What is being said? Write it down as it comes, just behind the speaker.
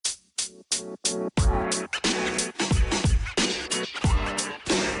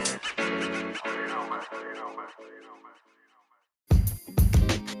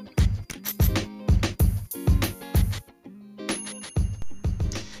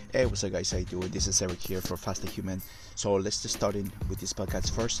Hey, what's up, guys? How you doing? This is Eric here for Fast Human. So let's just start in with this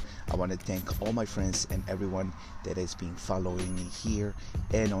podcast first. I want to thank all my friends and everyone that has been following me here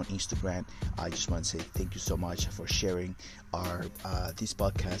and on Instagram. I just want to say thank you so much for sharing our this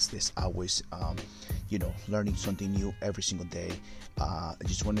podcast. Is always learning something new every single day. I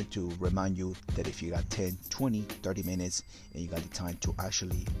just wanted to remind you that if you got 10, 20, 30 minutes and you got the time to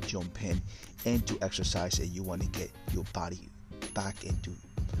actually jump in and to exercise, and you want to get your body back into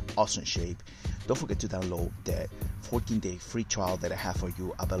awesome shape, don't forget to download that 14-day free trial that I have for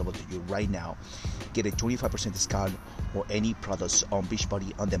you, available to you right now. Get a 25% discount or any products on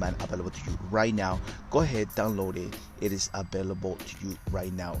Beachbody On Demand, available to you right now. Go ahead, download it. It is available to you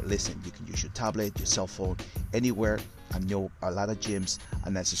right now. Listen, you can use your tablet, your cell phone, anywhere. I know a lot of gyms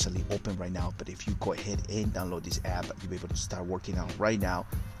are not necessarily open right now, but if you go ahead and download this app, you'll be able to start working out right now.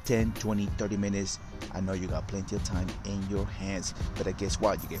 10, 20, 30 minutes. I know you got plenty of time in your hands, but guess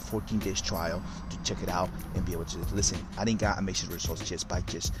what? You get 14 days trial to check it out and be able to listen. I didn't get amazing results just by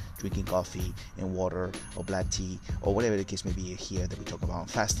just drinking coffee and water or black tea or whatever the case may be here that we talk about on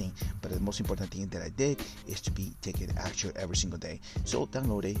fasting. But the most important thing that I did is to be taking action every single day. So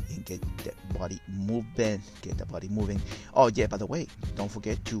download it and get that body moving. Get the body moving. Oh yeah, by the way, don't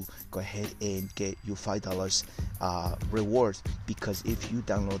forget to go ahead and get your $5 rewards, because if you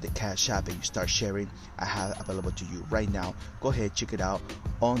download the Cash App and you start sharing, I have available to you right now. Go ahead, check it out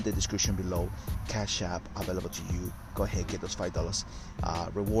on the description below. Cash App available to you. Go ahead, get those $5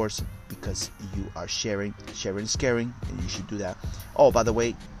 rewards, because you are sharing is caring, and you should do that. Oh, by the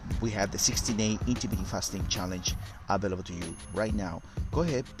way, we have the 16-day intermittent fasting challenge available to you right now. Go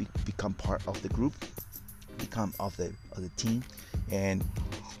ahead, become part of the group, become of the team. And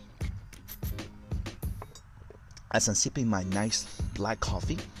as I'm sipping my nice black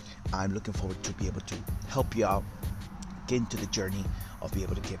coffee, I'm looking forward to be able to help you out, get into the journey of being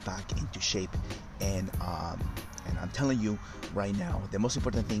able to get back into shape. And I'm telling you right now, the most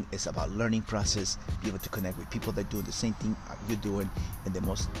important thing is about learning process, be able to connect with people that do the same thing you're doing. And the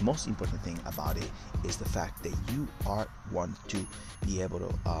most important thing about it is the fact that you are want to be able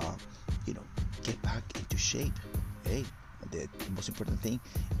to get back into shape. Hey, the most important thing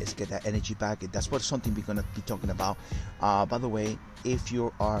is get that energy back, and that's what something we're gonna be talking about. By the way, if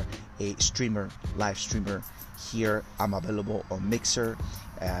you are a streamer, live streamer, here I'm available on Mixer.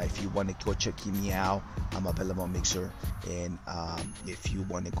 If you want to go check me out, I'm available on Mixer. And if you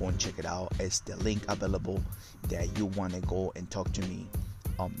want to go and check it out, it's the link available that you want to go and talk to me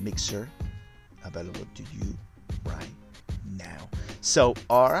on Mixer, available to you right now. So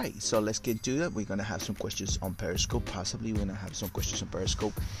all right, so let's get into it. We're gonna have some questions on Periscope. Possibly we're gonna have some questions on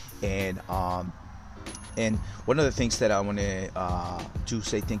Periscope. And one of the things that I want to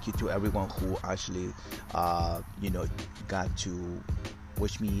say thank you to everyone who actually got to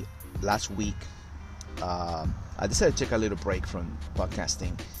wish me last week. I decided to take a little break from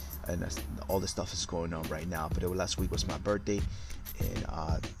podcasting, and all the stuff is going on right now. But last week was my birthday, and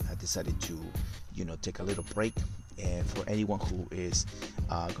I decided to take a little break. And for anyone who is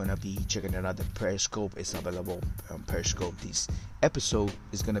gonna be checking it out, the Periscope is available on Periscope. This episode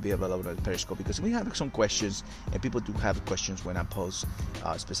is gonna be available on Periscope, because we have some questions, and people do have questions when I post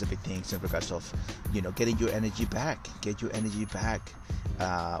specific things in regards of getting your energy back,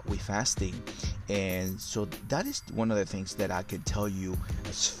 with fasting. And so that is one of the things that I can tell you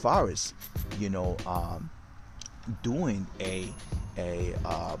as far as doing a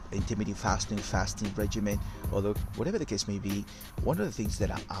intermittent fasting regimen, although whatever the case may be. One of the things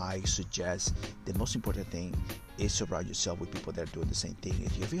that I suggest, the most important thing, is surround yourself with people that are doing the same thing.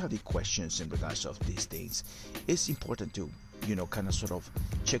 If you have any questions in regards of these things, it's important to kind of sort of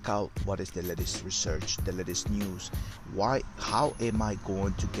check out what is the latest research, the latest news. How am I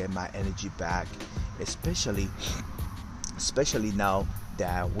going to get my energy back, especially now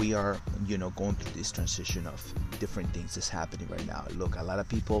that we are going through this transition of different things that's happening right now. Look, a lot of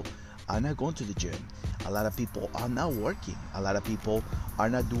people are not going to the gym. A lot of people are not working. A lot of people are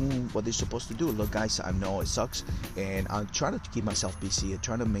not doing what they're supposed to do. Look, guys, I know it sucks, and I'm trying to keep myself busy and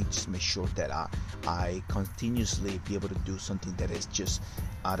trying to make sure that I continuously be able to do something that is just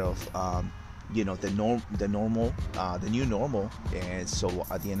out of the new normal. And so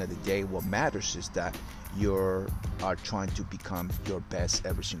at the end of the day, what matters is that you are trying to become your best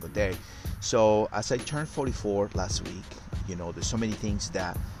every single day. So as I turned 44 last week, there's so many things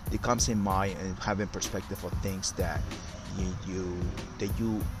that comes in mind, and having perspective of things that you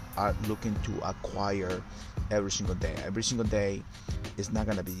are looking to acquire every single day. Every single day is not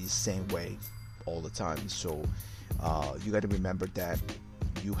gonna be the same way all the time. So you got to remember that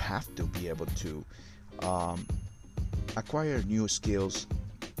you have to be able to um, acquire new skills,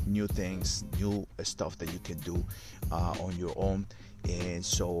 new things, new stuff that you can do on your own. And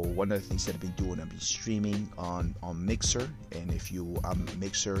so one of the things that I've been doing, I've been streaming on Mixer. And if you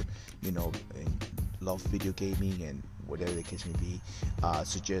Mixer, and love video gaming and whatever the case may be,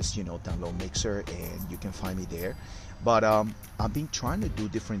 suggest download Mixer and you can find me there. But I've been trying to do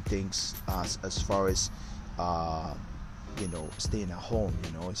different things as far as staying at home.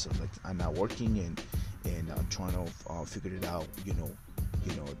 It's like I'm not working and trying to figure it out.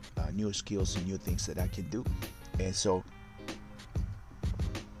 New skills and new things that I can do. And so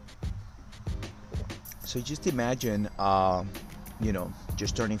just imagine,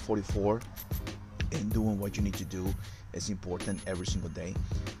 just turning 44 and doing what you need to do is important every single day.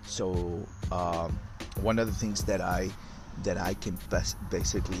 So one of the things that I can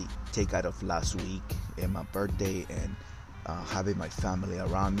basically take out of last week and my birthday and having my family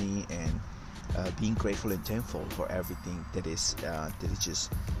around me and being grateful and thankful for everything that is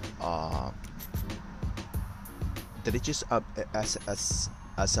just as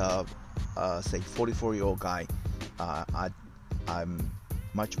a say 44-year-old guy, I'm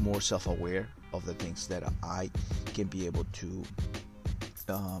much more self-aware of the things that I can be able to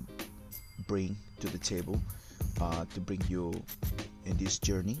bring to the table, to bring you in this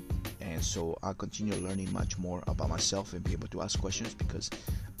journey. And so I'll continue learning much more about myself and be able to ask questions, because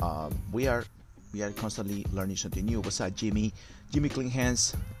we are constantly learning something new. What's up, Jimmy Clean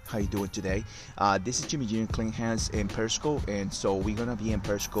Hands? How you doing today? This is Jimmy Clean Hands in Periscope, and so we're gonna be in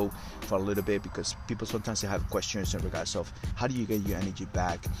Periscope for a little bit because people sometimes they have questions in regards of how do you get your energy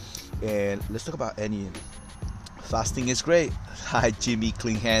back. And let's talk about fasting is great. Hi, Jimmy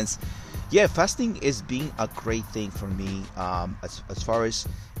Clean Hands. Yeah, fasting is being a great thing for me, as far as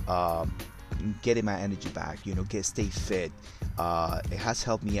getting my energy back. Stay fit. It has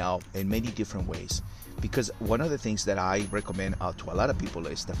helped me out in many different ways, because one of the things that I recommend to a lot of people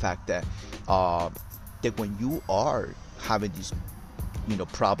is the fact that that when you are having these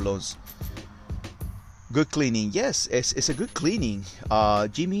problems, good cleaning, yes, it's a good cleaning.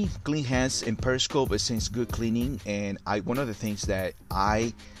 Jimmy Clean Hands in Periscope is saying good cleaning, and one of the things that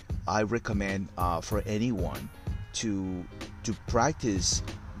I recommend for anyone to practice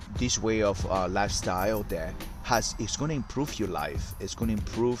this way of lifestyle that it's going to improve your life, it's going to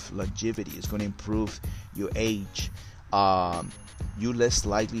improve longevity, it's going to improve your age. You're less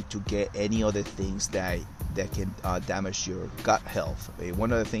likely to get any other things that can damage your gut health.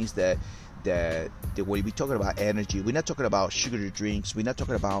 One of the things that when we're talking about energy, we're not talking about sugary drinks, we're not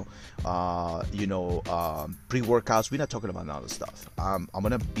talking about pre-workouts, we're not talking about all this stuff. I'm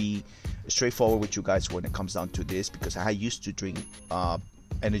gonna be straightforward with you guys when it comes down to this, because I used to drink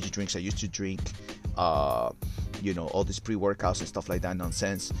energy drinks. I used to drink all these pre-workouts and stuff like that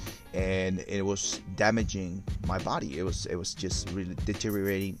nonsense, and it was damaging my body. It was just really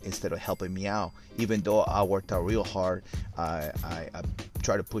deteriorating instead of helping me out. Even though I worked out real hard, I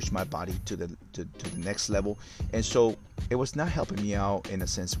tried to push my body to the next level, and so it was not helping me out in a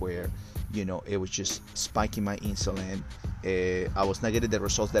sense where it was just spiking my insulin. I was not getting the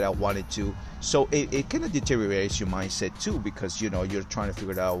results that I wanted to. So it kind of deteriorates your mindset too, because you're trying to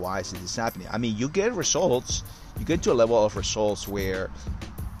figure out why is this happening. I mean, you get results, you get to a level of results where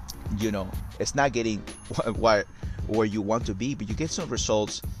it's not getting where you want to be, but you get some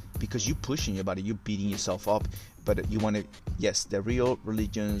results because you're pushing your body, you're beating yourself up. But you want to, yes, the real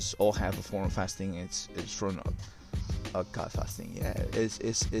religions all have a form of fasting. It's from God fasting. Yeah, it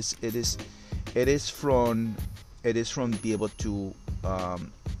is from be able to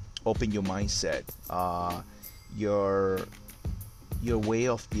open your mindset, your way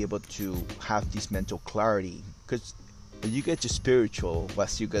of be able to have this mental clarity, because you get to spiritual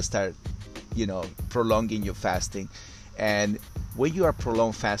once you guys start prolonging your fasting. And when you are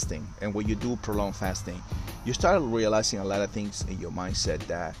prolonged fasting, and when you do prolonged fasting, you start realizing a lot of things in your mindset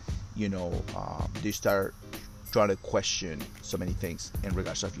that you start trying to question so many things in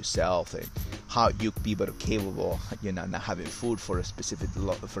regards of yourself and how you be better capable, not having food for a specific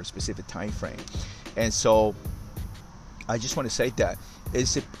time frame. And so I just want to say that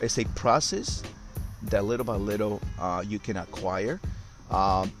it's a process that little by little you can acquire.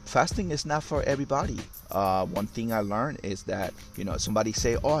 Fasting is not for everybody. One thing I learned is that somebody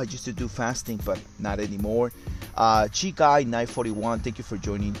say, oh, I used to do fasting but not anymore. Chi Guy 941, thank you for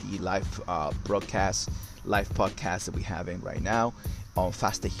joining the live podcast that we have in right now on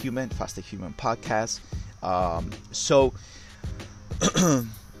Fast the Human podcast. So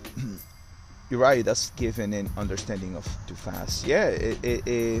you're right. That's giving an understanding of to fast. Yeah,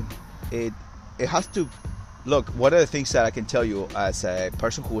 it it has to look. One of the things that I can tell you as a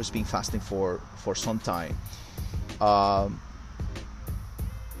person who has been fasting for some time, um,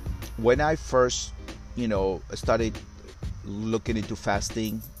 when I first, started looking into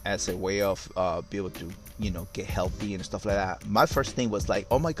fasting as a way of be able to get healthy and stuff like that, my first thing was like,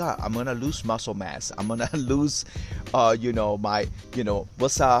 oh my god, I'm gonna lose muscle mass, I'm gonna lose my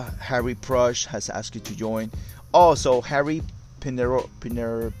what's Harry Prush has asked you to join. Oh, so Harry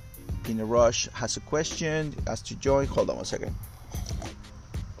Pinerush has a question, asked to join. Hold on one second.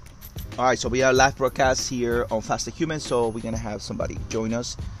 All right, so we have live broadcast here on Fast the Human, so we're gonna have somebody join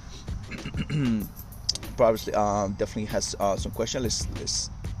us. Probably definitely has some questions. Let's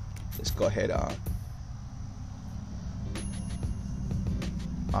go ahead.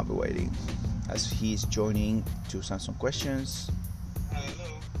 I'll be waiting as he's joining to answer some questions.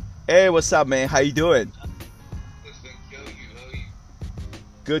 Hello. Hey, what's up, man? How you doing? Good, thank you. How are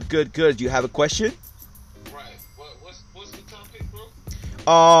you? Good. Do you have a question? Right. What's the topic,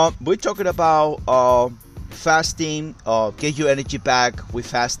 bro? We're talking about fasting. Get your energy back with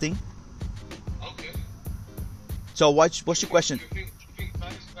fasting. Okay. So what's your question? You think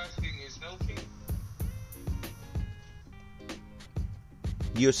fasting is healthy?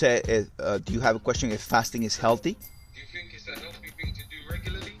 You said, do you have a question if fasting is healthy? Do you think it's a healthy thing to do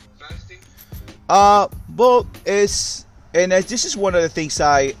regularly? Fasting? Well, this is one of the things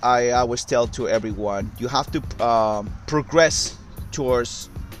I always tell to everyone. You have to progress towards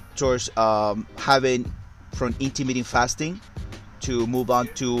having from intermittent fasting to move on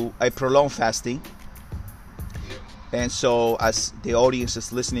to a prolonged fasting. And so, as the audience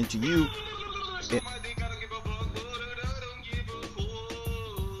is listening to you,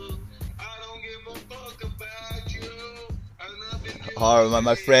 all right,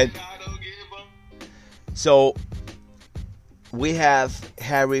 my friend. So we have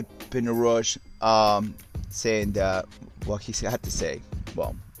Harry Pinerush saying that what he had to say.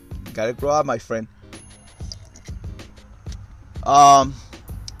 Well, gotta grow up, my friend.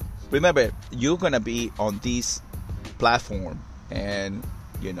 Remember, you're gonna be on this platform, and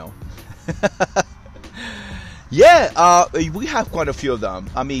yeah, we have quite a few of them.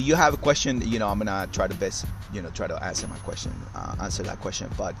 I mean, you have a question, I'm gonna try the best, try to answer that question,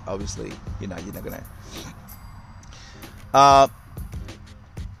 but obviously, you're not gonna.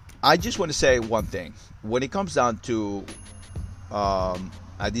 I just want to say one thing. When it comes down to,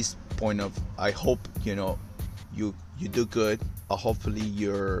 at this point of, I hope you do good. Hopefully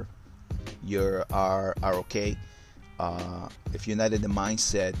you're are okay. If you're not in the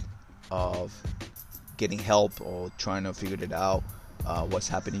mindset of getting help or trying to figure it out, what's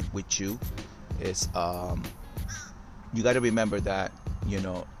happening with you, is you got to remember that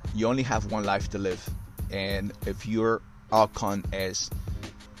you only have one life to live, and if your outcome is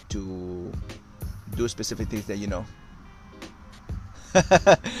to do specific things that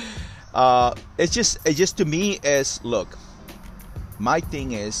it's just to me is, look, my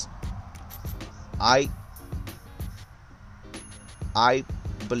thing is, I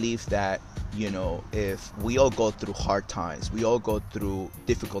believe that if we all go through hard times, we all go through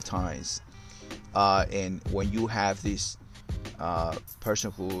difficult times, and when you have this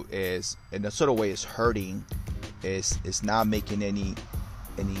person who is in a sort of way is hurting, is not making any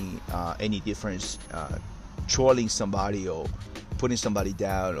difference, trolling somebody or putting somebody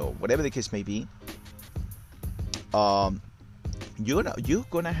down or whatever the case may be, you're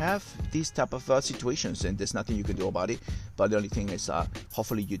gonna have these type of situations, and there's nothing you can do about it. But the only thing is,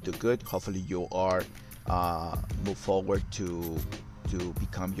 hopefully you do good. Hopefully you are move forward to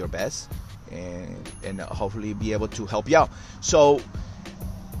become your best, and hopefully be able to help you out. So,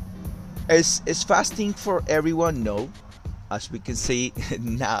 is fasting for everyone? No, as we can see,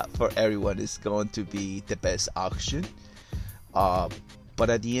 not for everyone is going to be the best option. But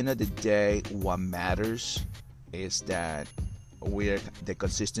at the end of the day, what matters is that the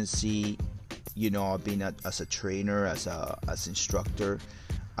consistency. Being as a trainer, as instructor,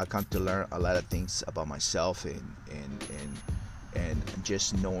 I come to learn a lot of things about myself, and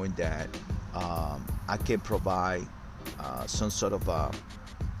just knowing that I can provide some sort of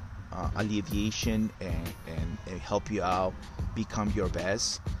alleviation and help you out become your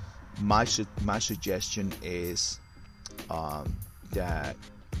best. My suggestion is that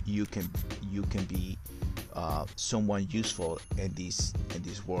you can be someone useful in this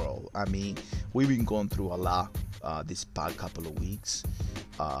world. I mean, we've been going through a lot this past couple of weeks.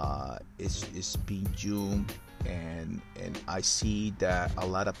 It's been June, and I see that a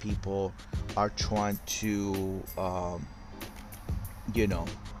lot of people are trying to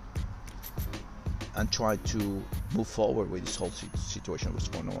and try to move forward with this whole situation what's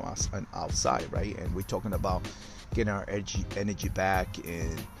going on outside, right? And we're talking about getting our energy back,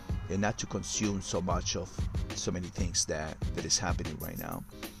 and not to consume so much of so many things that is happening right now.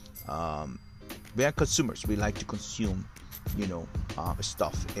 We are consumers. We like to consume,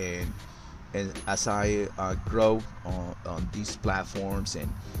 stuff. And as I grow on these platforms and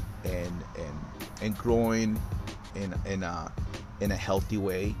and growing in a healthy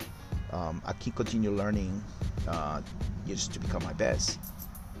way, I can continue learning just to become my best.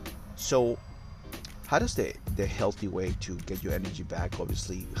 So how does the healthy way to get your energy back?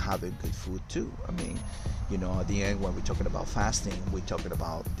 Obviously, having good food too. I mean, at the end, when we're talking about fasting, we're talking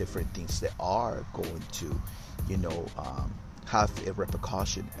about different things that are going to, have a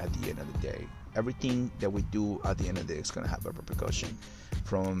repercussion at the end of the day. Everything that we do at the end of the day is going to have a repercussion,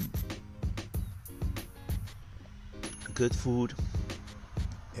 from good food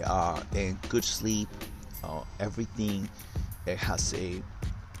and good sleep. Everything, it has a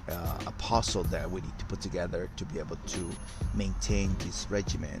puzzle that we need to put together to be able to maintain this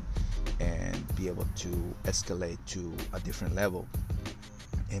regimen and be able to escalate to a different level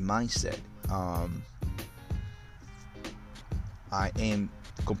in mindset. I am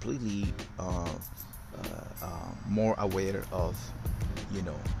completely more aware of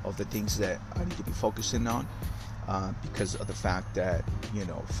of the things that I need to be focusing on, because of the fact that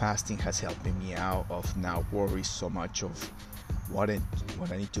fasting has helped me out of not worry so much of what I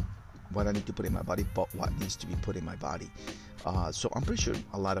need to put in my body, but what needs to be put in my body. So I'm pretty sure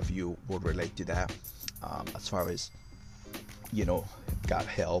a lot of you will relate to that, as far as gut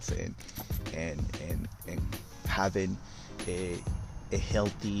health and having a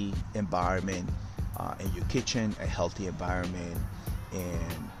healthy environment in your kitchen, a healthy environment in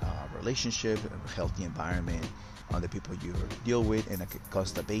relationship, a healthy environment on the people you deal with on a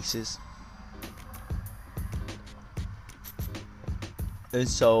constant basis. And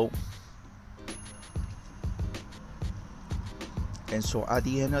so at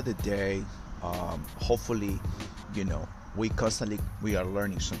the end of the day, hopefully, we are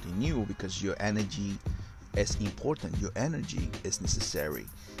learning something new, because your energy is important. Your energy is necessary.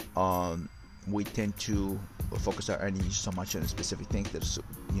 We tend to focus our energy so much on specific things that's,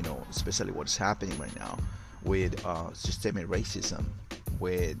 especially what's happening right now with systemic racism,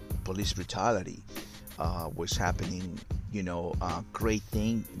 with police brutality, what's happening. Great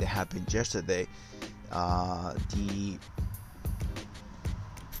thing that happened yesterday.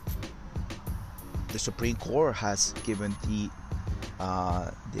 The Supreme Court has given the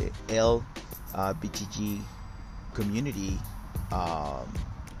LBGT community,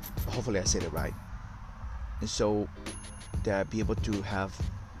 hopefully I said it right, and so they'll be able to have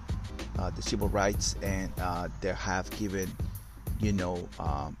the civil rights, and they have given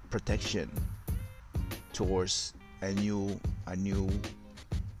protection towards a new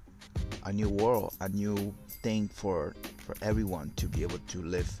world, a new thing for everyone to be able to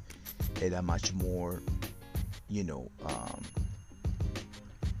live in a much more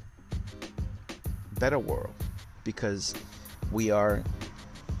better world, because we are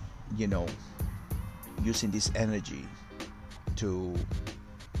using this energy to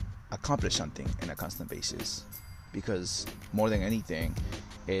accomplish something on a constant basis, because more than anything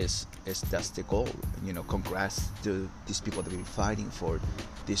is that's the goal. Congrats to these people that are fighting for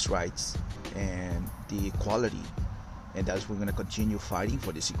these rights and the equality, and that's we're going to continue fighting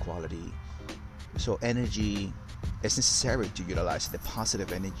for this equality. So energy is necessary to utilize the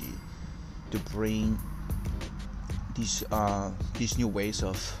positive energy to bring these new ways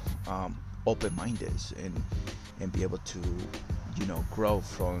of open-minded and be able to grow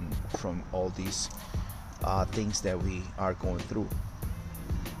from all these things that we are going through.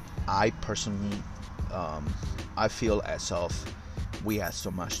 I personally, I feel as if we have so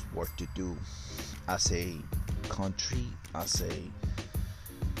much work to do as a country, as a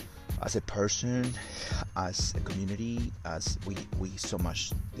person, as a community, as we so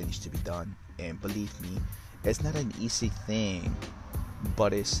much that needs to be done. And believe me, it's not an easy thing,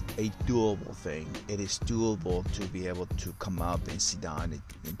 but it's a doable thing. It is doable to be able to come up and sit down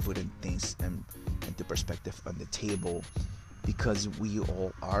and put in things into perspective on the table, because we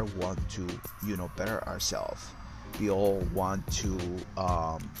all are want to better ourselves. We all want to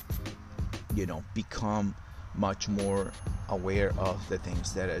become much more aware of the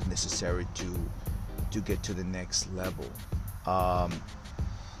things that are necessary to get to the next level.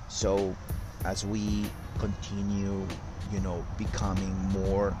 So as we continue becoming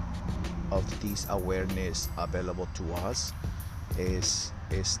more of this awareness available to us, is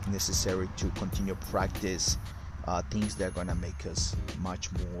necessary to continue practice things that are going to make us much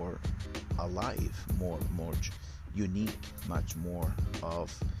more alive, more unique, much more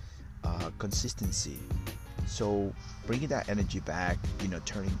of consistency. So bringing that energy back,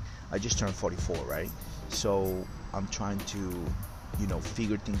 turning. I just turned 44, right? So I'm trying to,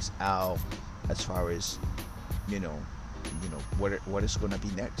 figure things out as far as, you know, what is gonna be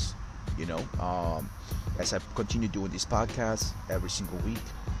next. You know, as I continue doing this podcast every single week,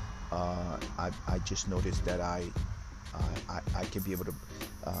 I just noticed that I can be able to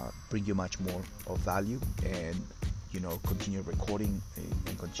bring you much more of value, and continue recording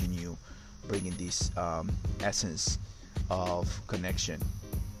and continue bringing this essence of connection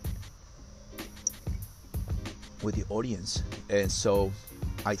with the audience. And so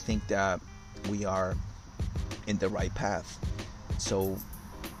I think that we are in the right path. So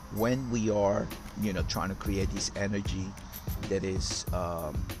when we are trying to create this energy that is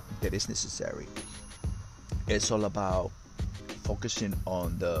necessary, it's all about focusing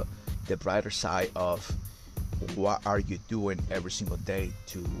on the brighter side of what are you doing every single day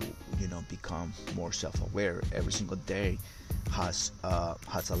to become more self-aware. Every single day has a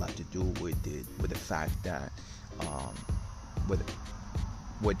lot to do with the fact that with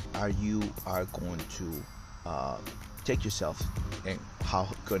what are you are going to take yourself, and how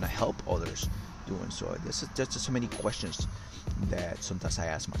gonna help others doing so. There's just so many questions that sometimes I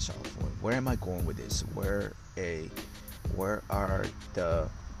ask myself, where am I going with this? Where are the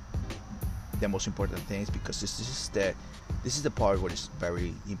most important things? Because this is the part where it's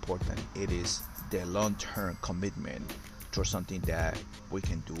very important. It is the long-term commitment towards something that we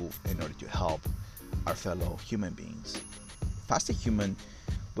can do in order to help our fellow human beings. Faster Human,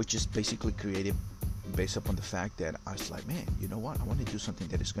 which is basically created based upon the fact that I was like, man, you know what? I want to do something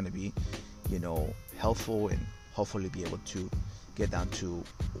that is going to be, helpful, and hopefully be able to get down to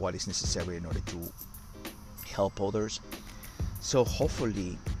what is necessary in order to help others. So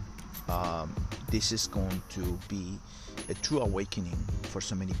hopefully, this is going to be a true awakening for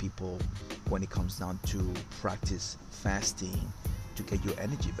so many people when it comes down to practice fasting to get your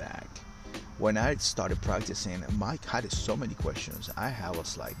energy back. When I started practicing, Mike had so many questions. I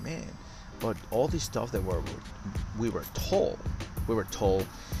was like, man, but all this stuff that we were told,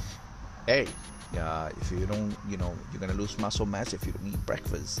 hey, if you don't, you're gonna lose muscle mass if you don't eat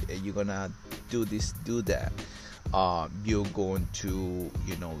breakfast. You're gonna do this, do that. You're going to,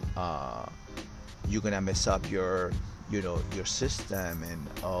 you're gonna mess up your system, and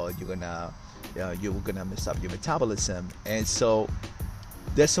you're gonna mess up your metabolism. And so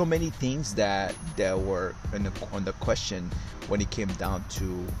there's so many things that were on the question when it came down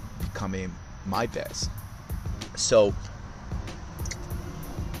to becoming my best. So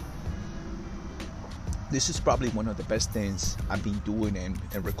this is probably one of the best things I've been doing, and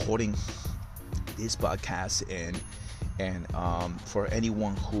recording this podcast, and for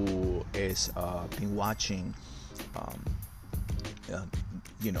anyone who is been watching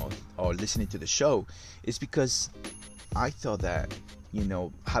or listening to the show, is because I thought that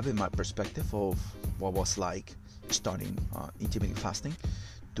having my perspective of what was like starting intermittent fasting,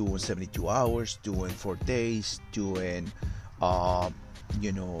 doing 72 hours, doing 4 days, doing all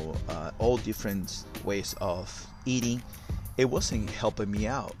different ways of eating, it wasn't helping me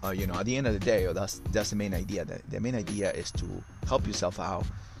out. At the end of the day, that's the main idea. The main idea is to help yourself out,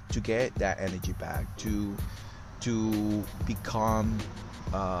 to get that energy back, to become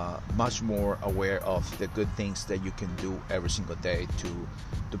much more aware of the good things that you can do every single day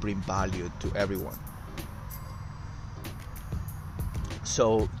to bring value to everyone.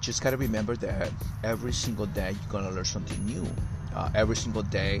 So just gotta remember that every single day you're gonna learn something new. Every single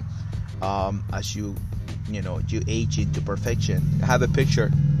day, as you age into perfection. I have a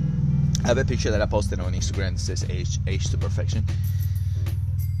picture that I posted on Instagram that says age to perfection.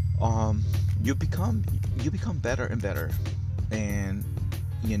 You become better and better, and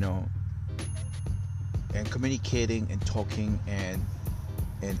and communicating and talking and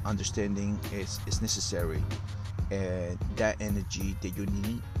understanding is necessary. And that energy that you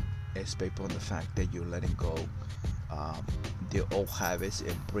need is based on the fact that you're letting go the old habits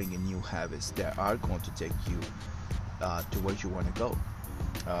and bringing new habits that are going to take you to where you want to go.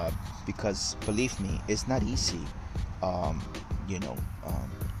 Because believe me, it's not easy.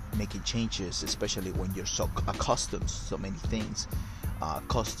 Making changes, especially when you're so accustomed to so many things,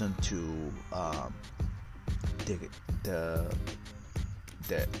 accustomed to the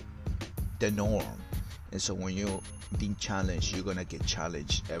norm. And so when you're being challenged, you're gonna get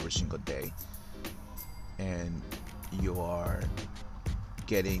challenged every single day, and you are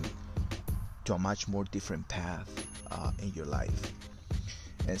getting to a much more different path in your life.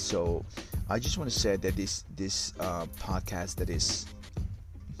 And so I just want to say that this podcast that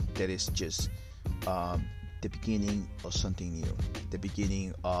that is just um, the beginning of something new, the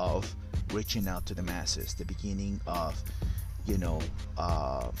beginning of reaching out to the masses, the beginning of, you know,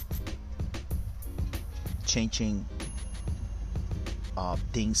 changing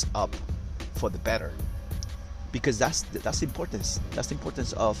things up for the better, because that's the importance. That's the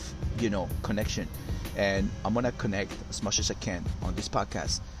importance of, connection. And I'm gonna connect as much as I can on this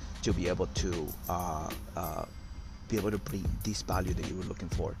podcast to be able to bring this value that you were looking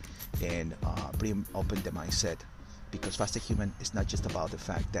for, and open the mindset. Because Faster Human is not just about the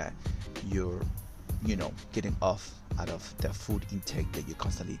fact that you're getting off out of the food intake that you're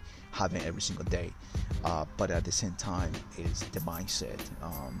constantly having every single day, but at the same time is the mindset,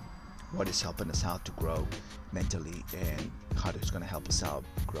 what is helping us out to grow mentally, and how it's going to help us out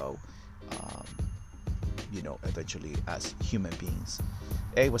grow eventually as human beings.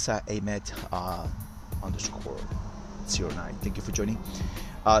 Hey, what's up, Ahmed underscore 09, thank you for joining.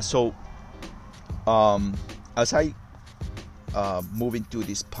 So as I move into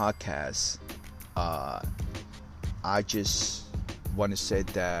this podcast, I just want to say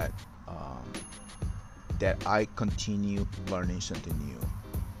that I continue learning something new.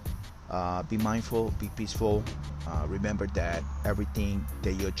 Be mindful, be peaceful. Remember that everything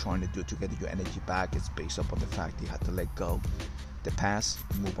that you're trying to do to get your energy back is based upon the fact that you have to let go the past,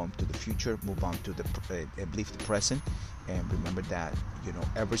 move on to the future, move on to live the present, and remember that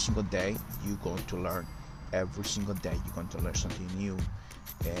every single day you're going to learn. Every single day you're going to learn something new,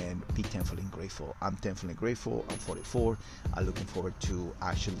 and be thankful and grateful. I'm thankful and grateful. I'm 44. I'm looking forward to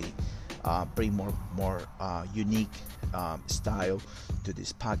actually bring more unique style to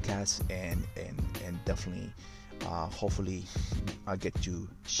this podcast, and definitely hopefully I'll get to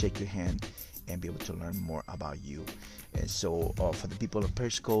shake your hand and be able to learn more about you. And so for the people of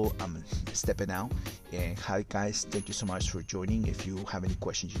Periscope, I'm stepping out. And hi guys, thank you so much for joining. If you have any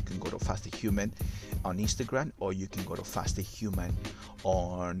questions, you can go to Faster Human on Instagram, or you can go to Faster Human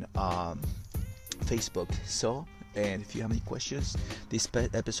on Facebook. So, and if you have any questions, this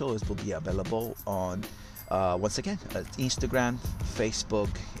episode will be available on once again Instagram, Facebook,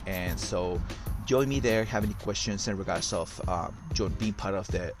 and so join me there. Have any questions in regards of being part of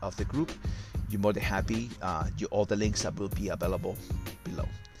the group, you're more than happy. All the links that will be available below.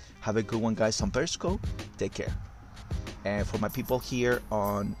 Have a good one, guys, on Periscope. Take care. And for my people here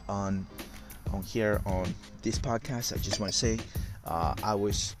on this podcast, I just want to say I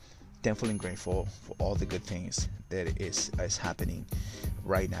was thankful and grateful for all the good things that is happening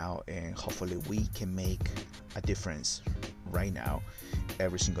right now, and hopefully we can make a difference right now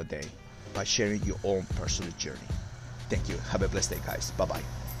every single day by sharing your own personal journey. Thank you. Have a blessed day, guys. Bye bye.